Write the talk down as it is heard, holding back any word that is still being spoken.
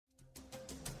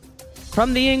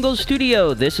From the Ingalls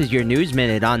studio, this is your News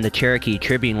Minute on the Cherokee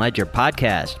Tribune-Ledger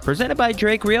podcast, presented by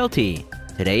Drake Realty.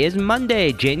 Today is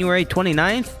Monday, January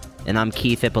 29th, and I'm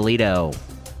Keith Ippolito.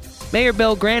 Mayor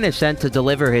Bill Grant is set to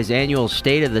deliver his annual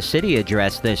State of the City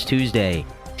address this Tuesday,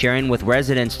 sharing with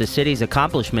residents the city's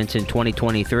accomplishments in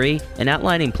 2023 and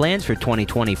outlining plans for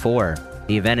 2024.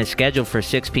 The event is scheduled for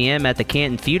 6 p.m. at the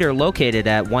Canton Theater located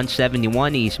at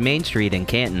 171 East Main Street in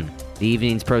Canton. The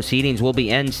evening's proceedings will be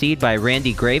emceed by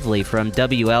Randy Gravely from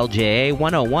WLJA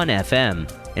 101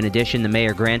 FM. In addition to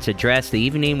Mayor Grant's address, the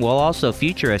evening will also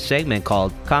feature a segment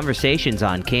called Conversations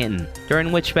on Canton,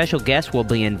 during which special guests will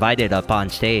be invited up on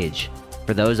stage.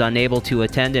 For those unable to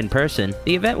attend in person,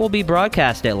 the event will be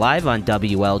broadcasted live on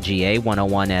WLGA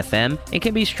 101 FM and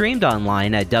can be streamed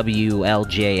online at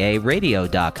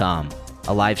WLJAradio.com.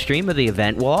 A live stream of the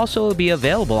event will also be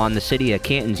available on the City of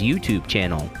Canton's YouTube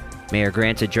channel. Mayor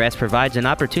Grant's address provides an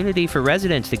opportunity for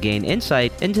residents to gain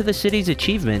insight into the city's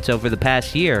achievements over the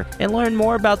past year and learn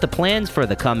more about the plans for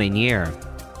the coming year.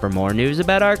 For more news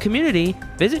about our community,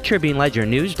 visit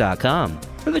TribuneLedgerNews.com.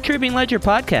 For the Tribune Ledger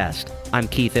podcast, I'm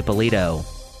Keith Ippolito.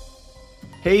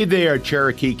 Hey there,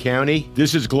 Cherokee County.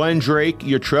 This is Glenn Drake,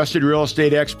 your trusted real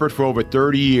estate expert for over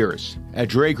 30 years. At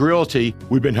Drake Realty,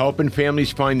 we've been helping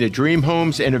families find their dream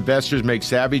homes and investors make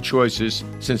savvy choices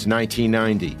since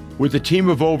 1990. With a team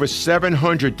of over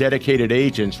 700 dedicated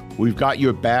agents, we've got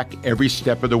your back every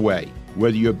step of the way.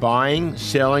 Whether you're buying,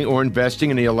 selling, or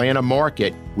investing in the Atlanta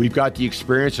market, we've got the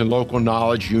experience and local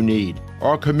knowledge you need.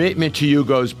 Our commitment to you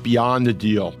goes beyond the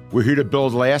deal. We're here to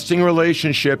build lasting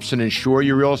relationships and ensure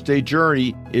your real estate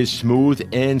journey is smooth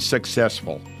and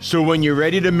successful. So when you're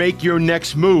ready to make your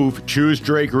next move, choose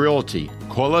Drake Realty.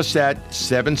 Call us at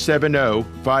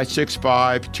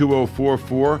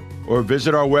 770-565-2044 or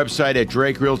visit our website at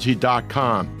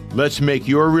drakerealty.com. Let's make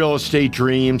your real estate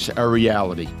dreams a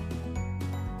reality.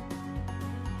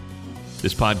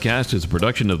 This podcast is a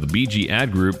production of the BG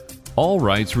Ad Group, all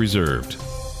rights reserved.